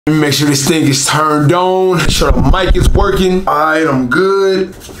Let me make sure this thing is turned on. Make sure the mic is working. All right, I'm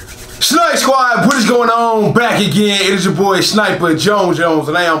good. Snipe Squad, what is going on? Back again. It is your boy Sniper Jones,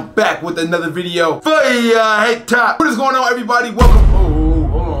 and I am back with another video for Hey Top. What is going on, everybody? Welcome. Oh,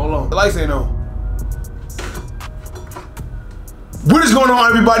 hold on. The lights ain't on. What is going on,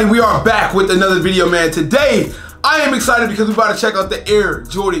 everybody? We are back with another video, man. Today, I am excited because we're about to check out the Air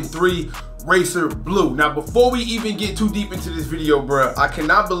Jordan 3 Racer Blue. Now, before we even get too deep into this video, bruh, I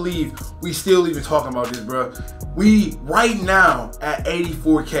cannot believe we still even talking about this, bruh. We right now at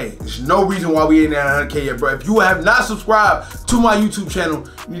 84K. There's no reason why we ain't at 100K yet, bruh. If you have not subscribed to my YouTube channel,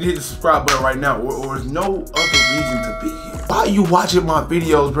 you need to hit the subscribe button right now, or there's no other reason to be here. Why are you watching my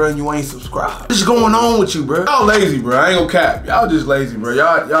videos, bruh, and you ain't subscribed? What's going on with you, bruh? Y'all lazy, bruh. I ain't gonna cap. Y'all just lazy, bruh.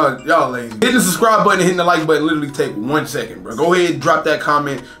 Y'all lazy. Hitting the subscribe button and hitting the like button literally take 1 second, bruh. Go ahead, drop that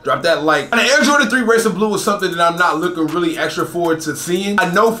comment, drop that like. And the Air Jordan 3 Racer Blue is something that I'm not looking really extra forward to seeing.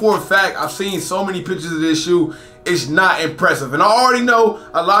 I know for a fact, I've seen so many pictures of this shoe, it's not impressive. And I already know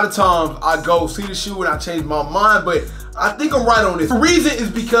a lot of times I go see the shoe and I change my mind, but I think I'm right on this. The reason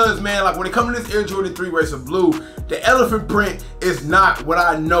is because, man, like when it comes to this Air Jordan 3 Racer Blue, the elephant print is not what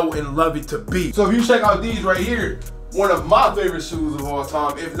I know and love it to be. So if you check out these right here, one of my favorite shoes of all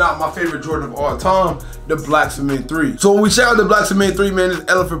time, if not my favorite Jordan of all time, the Black Cement 3. So when we check out the Black Cement 3, man, this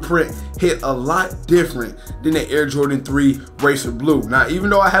elephant print hit a lot different than the Air Jordan 3 Racer Blue. Now, even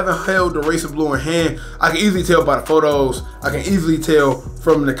though I haven't held the Racer Blue in hand, I can easily tell by the photos, I can easily tell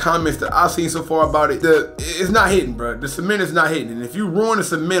from the comments that I've seen so far about it, it's not hitting, bro. The cement is not hitting. And if you ruin the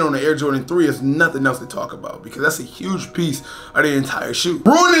cement on the Air Jordan 3, it's nothing else to talk about because that's a huge piece of the entire shoe.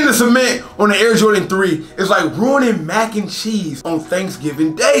 Ruining the cement on the Air Jordan 3 is like ruining mac and cheese on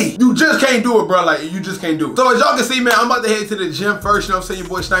Thanksgiving Day. You just can't do it, bro. Like, you just can't do it. So as y'all can see, man, I'm about to head to the gym first. You know what I'm saying? Your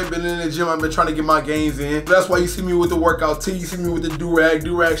boy Snipe been in the gym. I've been trying to get my gains in. That's why you see me with the workout tee. You see me with the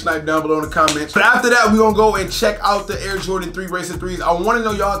do-rag Snipe down below in the comments. But after that, we're gonna go and check out the Air Jordan 3 Racer 3s. I wanna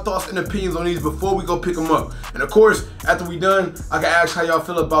know y'all thoughts and opinions on these before we go pick them up. And of course, after we done, I can ask how y'all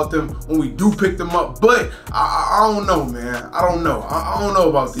feel about them when we do pick them up. But I don't know, man. I don't know. I don't know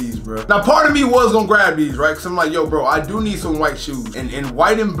about these, bro. Now, part of me was gonna grab these, right? Cause I'm like, yo, bro, I do need some white shoes. And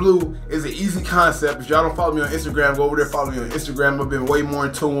white and blue is an easy concept. If y'all don't follow me on Instagram, go over there, follow me on Instagram. I've been way more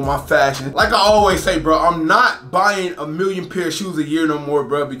in tune with my fashion. Like I always say, bro, I'm not buying a million pair of shoes a year no more,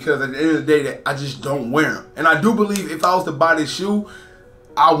 bro, because at the end of the day, I just don't wear them. And I do believe if I was to buy this shoe,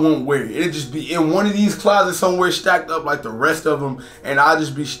 I won't wear it. It'll just be in one of these closets somewhere stacked up like the rest of them, and I'll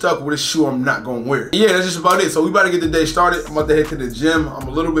just be stuck with a shoe I'm not gonna wear. Yeah, that's just about it. So we about to get the day started. I'm about to head to the gym. I'm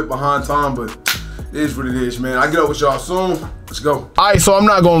a little bit behind time, but it is what it is, man. I get up with y'all soon. Let's go. All right, so I'm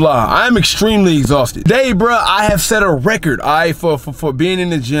not gonna lie. I am extremely exhausted. Today, bro, I have set a record, all right, for being in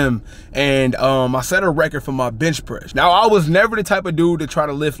the gym. And I set a record for my bench press. Now, I was never the type of dude to try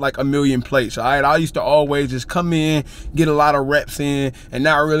to lift like a million plates, all right? I used to always just come in, get a lot of reps in, and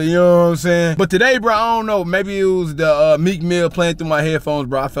not really, you know what I'm saying? But today, bro, I don't know. Maybe it was the Meek Mill playing through my headphones,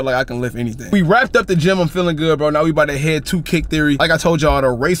 bro. I felt like I can lift anything. We wrapped up the gym. I'm feeling good, bro. Now we about to head to Kick Theory. Like I told y'all, the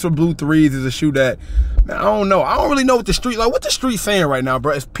Racer Blue 3s is a shoe that, man, I don't know. I don't really know what the street, like what the street saying right now,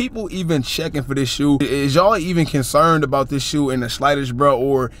 bro. Is people even checking for this shoe? Is y'all even concerned about this shoe in the slightest, bro?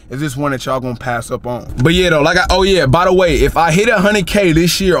 Or is this one that y'all gonna pass up on? But yeah, though, oh yeah, by the way, if I hit 100K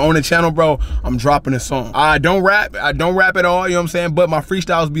this year on the channel, bro, I'm dropping a song. I don't rap at all, you know what I'm saying? But my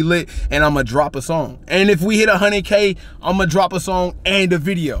freestyles be lit and I'm gonna drop a song. And if we hit 100K, I'm gonna drop a song and a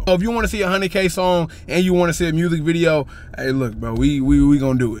video. So if you wanna see a 100K song and you wanna see a music video, hey, look, bro, we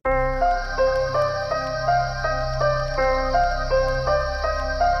gonna do it.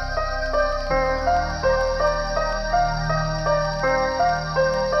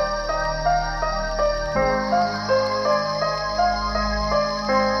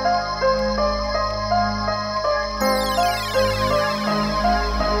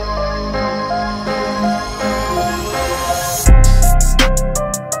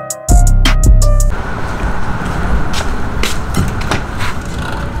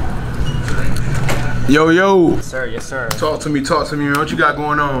 Yo, Yes, sir. Yes, sir. Talk to me, man. What you got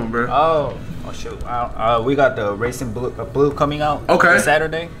going on, bro? Oh shoot. We got the Racing Blue coming out. Okay. This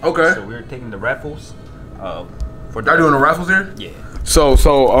Saturday. Okay. So we're taking the raffles. Y'all doing the raffles here? Yeah. So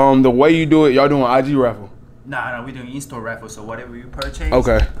the way you do it, y'all doing IG raffle? Nah, we're doing in-store raffle. So whatever you purchase,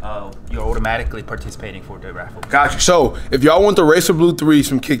 okay, you're automatically participating for the raffle. Gotcha. So if y'all want the Racer Blue 3s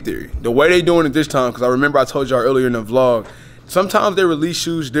from Kick Theory, the way they doing it this time, because I remember I told y'all earlier in the vlog, sometimes they release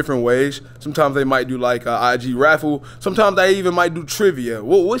shoes different ways. Sometimes they might do like a IG raffle. Sometimes they even might do trivia.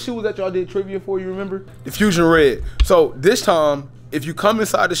 What shoe was that y'all did trivia for, you remember? The Fusion Red. So this time, if you come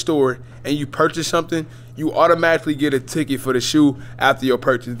inside the store and you purchase something, you automatically get a ticket for the shoe after your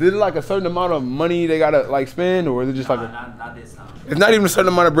purchase. Is it like a certain amount of money they gotta like spend, or is it just like not this time. It's not even a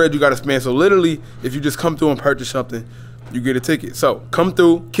certain amount of bread you gotta spend. So literally, if you just come through and purchase something, you get a ticket. So come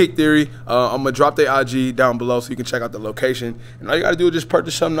through, Kick Theory. I'm gonna drop their IG down below so you can check out the location. And all you gotta do is just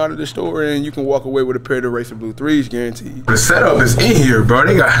purchase something out of the store, and you can walk away with a pair of the Racer Blue 3s guaranteed. The setup is in here, bro.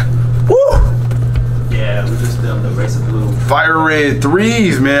 They got, woo! Yeah, we just filmed the Racer Blue Fire Red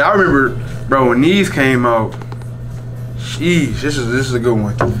 3s, man. I remember, bro, when these came out. Jeez, this is a good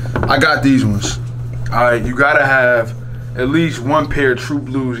one. I got these ones. All right, you gotta have at least one pair of True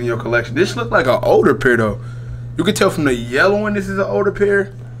Blues in your collection. This look like an older pair though. You can tell from the yellow one this is an older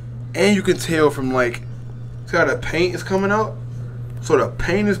pair, and you can tell from like, see how the paint is coming out? So the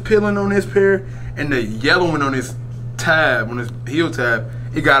paint is peeling on this pair, and the yellow one on this tab, on this heel tab,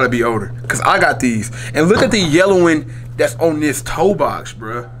 it gotta be older. Cause I got these, and look at the yellow one that's on this toe box,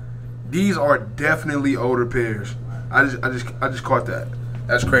 bruh. These are definitely older pairs. I just caught that.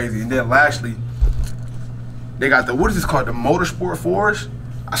 That's crazy. And then lastly, they got the, what is this called? The Motorsport 4s?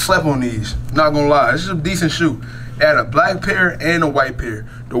 I slept on these, not gonna lie. This is a decent shoe. They had a black pair and a white pair.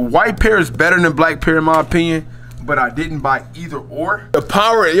 The white pair is better than black pair in my opinion, but I didn't buy either or. The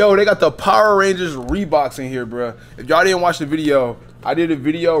Power, yo, they got the Power Rangers Reeboks in here, bro. If y'all didn't watch the video, I did a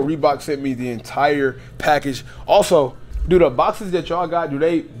video. Reebok sent me the entire package. Also, do the boxes that y'all got, do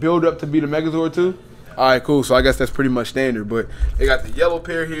they build up to be the Megazord too? All right, cool. So I guess that's pretty much standard. But they got the yellow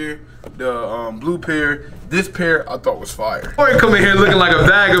pair here, the blue pair. This pair I thought was fire. Corey come in here looking like a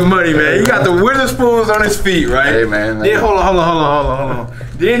bag of money, man. He got the Witherspoons on his feet, right? Hey, man. Then hold on.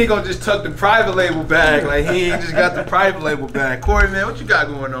 Then he gonna just tuck the private label bag. Like he ain't just got the private label bag. Corey, man, what you got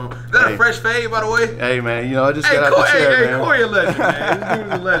going on? Is that a fresh fade, by the way? Hey, man. You know, I just got out the chair, man. Corey a legend, man. This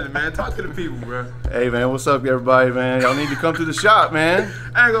dude's a legend, man. Talk to the people, bro. Hey, man. What's up, everybody, man? Y'all need to come to the shop, man.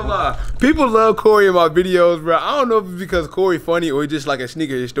 I ain't gonna lie. People love Corey in my videos, bro. I don't know if it's because Corey funny or just like a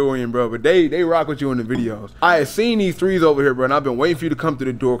sneaker historian, bro, but they rock with you in the videos. I had seen these 3s over here, bro, and I've been waiting for you to come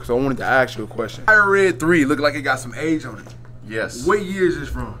through the door because I wanted to ask you a question. Fire Red 3 look like it got some age on it. Yes. What year is this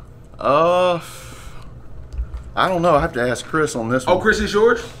from? I don't know. I have to ask Chris on this one. Oh, Chris is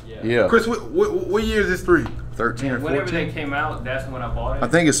yours? Yeah. Chris, what year is this 3? 13 or 14? Whenever they came out, that's when I bought it. I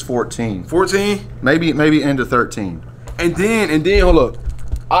think it's 14. 14? Maybe into 13. And then hold up.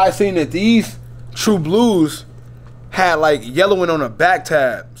 I seen that these True Blues had like yellowing on a back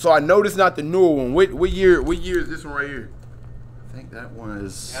tab. So I know this is not the newer one. What year is this one right here? I think that one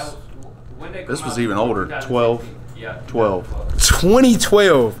is. This was even older. 12. Yeah. 12.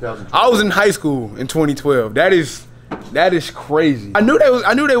 2012. I was in high school in 2012. That is crazy. I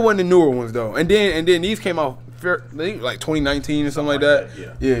knew they weren't the newer ones though. And then these came out like 2019 or something like that.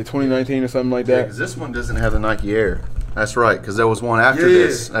 Yeah, 2019 or something like that. Yeah, because this one doesn't have the Nike Air. That's right, because there was one after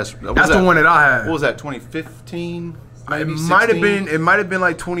this. That's the one that I had. What was that? 2015? It might have been. It might have been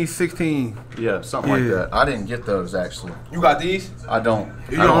like 2016. Yeah, something like that. I didn't get those actually. You got these? I don't.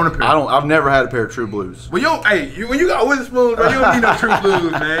 You don't own a pair? I've never had a pair of True Blues. Well, when you got Witherspoons, bro, you don't need no True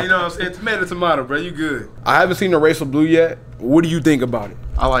Blues, man. You know what I'm saying? Tomato, bro. You good? I haven't seen the Racer Blue yet. What do you think about it?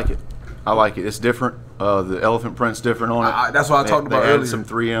 I like it. It's different. The elephant print's different on it. That's what I talked about earlier. They added some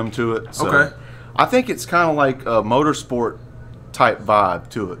 3M to it. So okay. I think it's kind of like a motorsport type vibe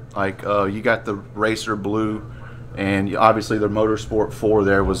to it. Like you got the Racer Blue, and obviously the Motorsport 4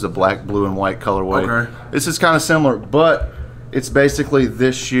 there was the black, blue, and white colorway. Okay. This is kind of similar, but it's basically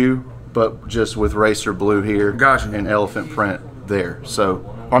this shoe, but just with Racer Blue here. Gotcha. And elephant print there.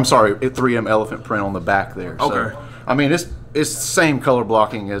 So I'm sorry, 3M elephant print on the back there. Okay. So, I mean, it's the same color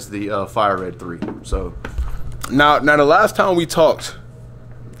blocking as the Fire Red 3. So now the last time we talked,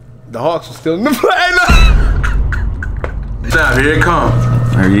 the Hawks were still in the play. Now here it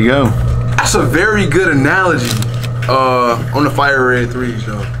comes. There you go. That's a very good analogy on the Fire Red 3s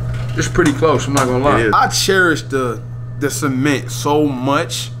though. It's pretty close, I'm not gonna lie. I cherish the cement so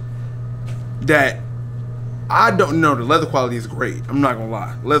much that I don't know, the leather quality is great. I'm not gonna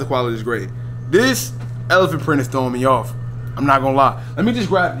lie. Leather quality is great. This elephant print is throwing me off. I'm not gonna lie. Let me just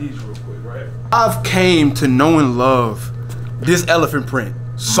grab these real quick, right? I've came to know and love this elephant print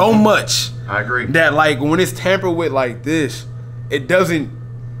so much. I agree. That like when it's tampered with like this, it doesn't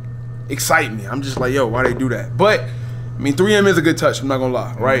excite me. I'm just like, yo, why they do that? But I mean, 3M is a good touch. I'm not gonna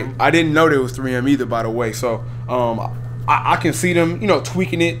lie, right? I didn't know there was 3M either, by the way. So I can see them, you know,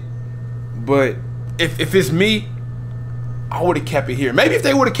 tweaking it. But if it's me, I would have kept it here. Maybe if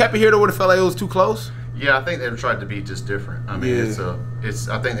they would have kept it here, they would have felt like it was too close. Yeah, I think they tried to be just different. I mean, it's.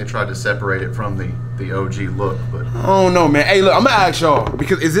 I think they tried to separate it from the OG look, but I don't know, man. Hey, look, I'm gonna ask y'all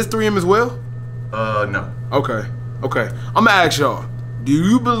because is this 3M as well? No. Okay. Okay, I'm gonna ask y'all, do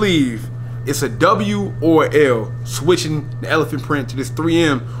you believe it's a W or a L switching the elephant print to this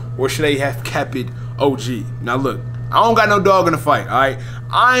 3M, or should they have kept it OG? Now look, I don't got no dog in the fight, all right?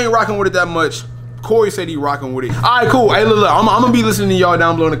 I ain't rocking with it that much. Corey said he rocking with it. All right, cool. Hey, look, I'm gonna be listening to y'all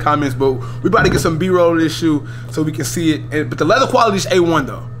down below in the comments, but we about to get some B-roll of this shoe so we can see it. But the leather quality is A1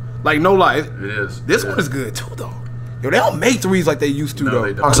 though. Like, no lie. It is. This one is good too though. Yo, they don't make threes like they used to though.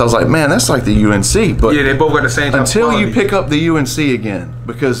 I was like, man, that's like the UNC. But yeah, they both got the same type until of you pick up the UNC again,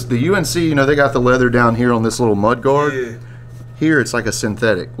 because the UNC, you know, they got the leather down here on this little mud guard. Yeah. Here it's like a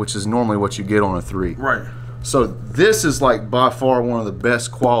synthetic, which is normally what you get on a 3. Right. So this is like by far one of the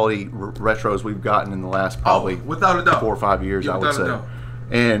best quality retros we've gotten in the last probably without a doubt 4 or 5 years, yeah, I would say. Doubt.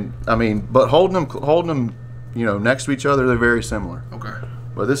 And I mean, but holding them, you know, next to each other, they're very similar. Okay.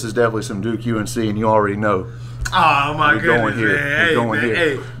 But this is definitely some Duke UNC, and you already know. Oh my goodness, going here. man. We're going here.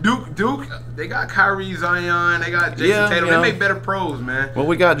 Hey, Duke, they got Kyrie, Zion, they got Jason Tatum. You know, they make better pros, man. Well,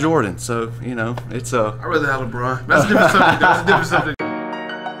 we got Jordan, so you know it's I'd rather have LeBron. That's a different subject. That's a different subject.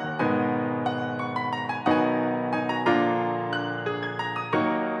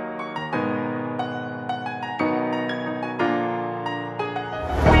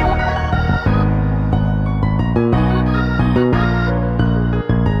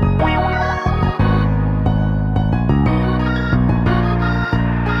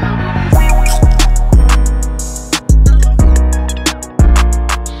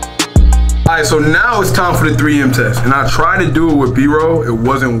 Alright, so now it's time for the 3M test. And I tried to do it with B-roll, it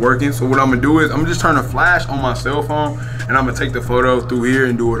wasn't working. So what I'm gonna do is I'm gonna just turn a flash on my cell phone and I'm gonna take the photo through here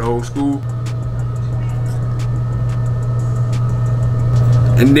and do it old school.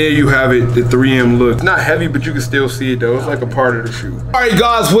 And there you have it, the 3M look. It's not heavy, but you can still see it though. It's like a part of the shoe. Alright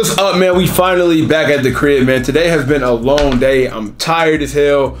guys, what's up, man? We finally back at the crib, man. Today has been a long day. I'm tired as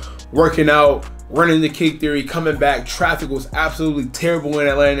hell, working out, running the Kick Theory, coming back. Traffic was absolutely terrible in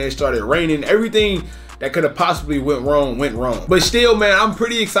Atlanta. It started raining. Everything that could have possibly went wrong. But still, man, I'm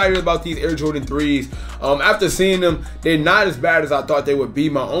pretty excited about these Air Jordan 3s. After seeing them, they're not as bad as I thought they would be.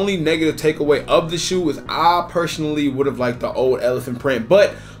 My only negative takeaway of the shoe is I personally would have liked the old elephant print.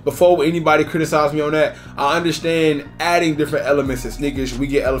 But before anybody criticize me on that, I understand adding different elements to sneakers. We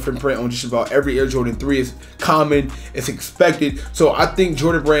get elephant print on just about every Air Jordan 3. It's common, it's expected. So I think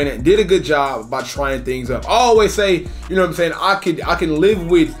Jordan Brand did a good job about trying things up. I always say, you know what I'm saying, I can live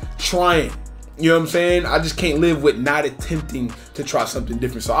with trying. You know what I'm saying? I just can't live with not attempting to try something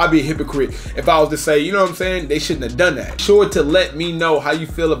different. So I'd be a hypocrite if I was to say, you know what I'm saying, they shouldn't have done that. Sure to let me know how you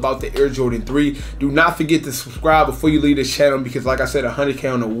feel about the Air Jordan 3. Do not forget to subscribe before you leave this channel because like I said,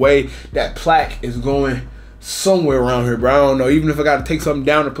 100K on the way. That plaque is going somewhere around here, bro. I don't know. Even if I got to take something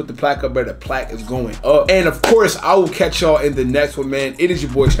down to put the plaque up there, the plaque is going up. And of course, I will catch y'all in the next one, man. It is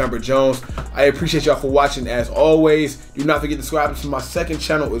your boy, Sniper Jones. I appreciate y'all for watching as always. Do not forget to subscribe to my second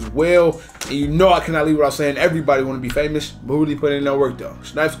channel as well. And you know I cannot leave without saying everybody want to be famous, but really put in that work though.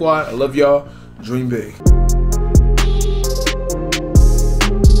 Snipe Squad, I love y'all. Dream big.